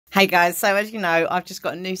Hey guys, so as you know, I've just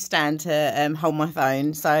got a new stand to hold my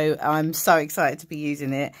phone, so I'm so excited to be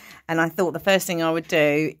using it. And I thought the first thing I would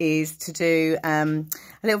do is to do a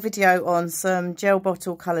little video on some gel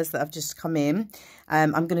bottle colours that have just come in.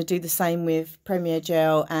 I'm going to do the same with Premier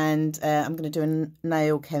Gel, and I'm going to do a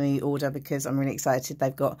nail chemi order because I'm really excited.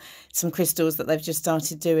 They've got some crystals that they've just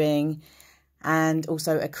started doing, and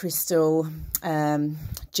also a crystal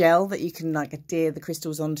gel that you can like adhere the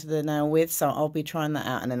crystals onto the nail with. So I'll be trying that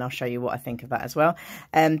out, and then I'll show you what I think of that as well.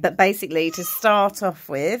 But basically, to start off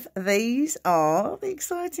with, these are the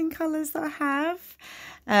exciting colours that I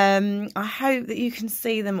have. I hope that you can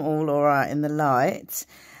see them all right in the light.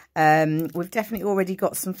 We've definitely already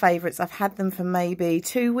got some favourites. I've had them for maybe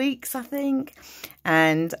 2 weeks, I think,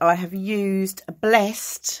 and I have used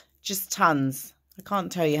Blessed just tons. I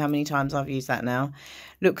can't tell you how many times I've used that now.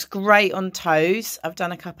 Looks great on toes. I've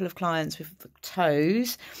done a couple of clients with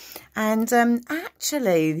toes. And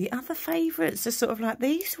actually, the other favourites are sort of like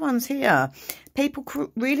these ones here. People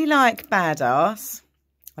really like Badass.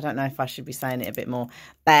 I don't know if I should be saying it a bit more.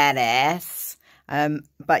 Badass.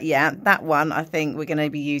 But yeah, that one, I think we're going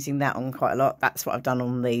to be using that on quite a lot. That's what I've done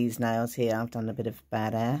on these nails here. I've done a bit of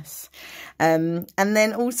Badass. And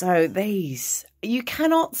then also these. You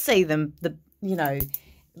cannot see them, you know,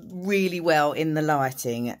 really well in the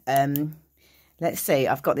lighting. Let's see,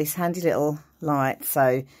 I've got this handy little light,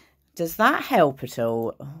 so does that help at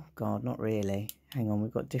all? Oh god, not really. Hang on,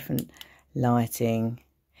 we've got different lighting.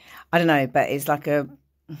 I don't know, but it's like a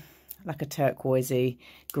turquoisey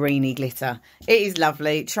greeny glitter. It is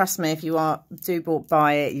lovely. Trust me, if you do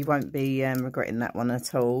buy it, you won't be regretting that one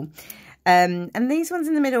at all. And these ones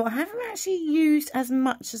in the middle, I haven't actually used as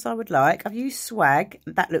much as I would like. I've used Swag.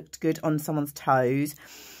 That looked good on someone's toes.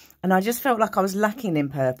 And I just felt like I was lacking in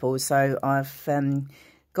purples. So I've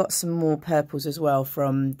got some more purples as well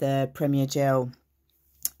from the Premier Gel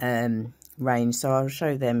range. So I'll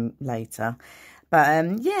show them later.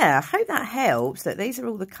 But yeah, I hope that helps. That these are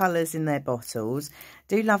all the colours in their bottles.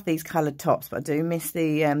 Do love these coloured tops, but I do miss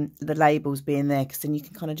the labels being there, because then you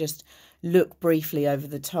can kind of just look briefly over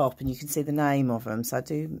the top and you can see the name of them. So I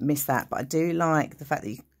do miss that, but I do like the fact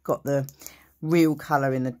that you've got the real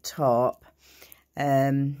colour in the top.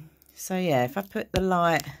 So yeah, if I put the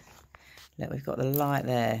light, look, we've got the light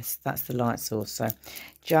there. So that's the light source. So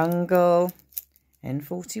Jungle,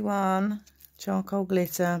 N41, Charcoal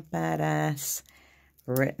Glitter, Badass,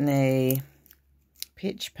 Brittany,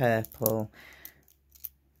 Pitch Purple.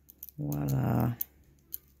 Voila.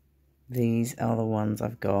 These are the ones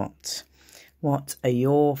I've got. What are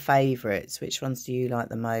your favourites? Which ones do you like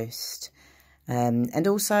the most? And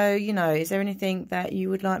also, you know, is there anything that you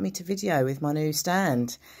would like me to video with my new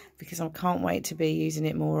stand? Because I can't wait to be using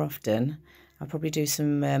it more often. I'll probably do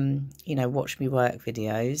some, you know, watch me work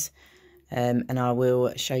videos. And I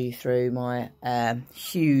will show you through my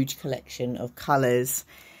huge collection of colours,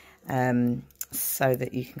 so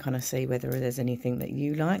that you can kind of see whether there's anything that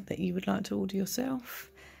you like that you would like to order yourself.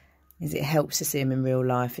 Is it helps to see them in real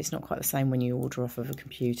life. It's not quite the same when you order off of a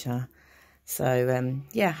computer. So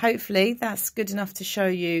yeah, hopefully that's good enough to show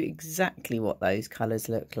you exactly what those colours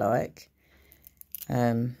look like.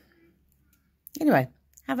 Anyway,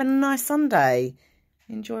 have a nice Sunday.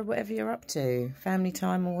 Enjoy whatever you're up to, family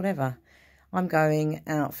time or whatever. I'm going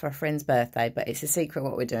out for a friend's birthday, but it's a secret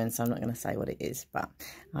what we're doing, so I'm not going to say what it is, but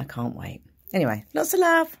I can't wait. Anyway, lots of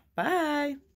love. Bye.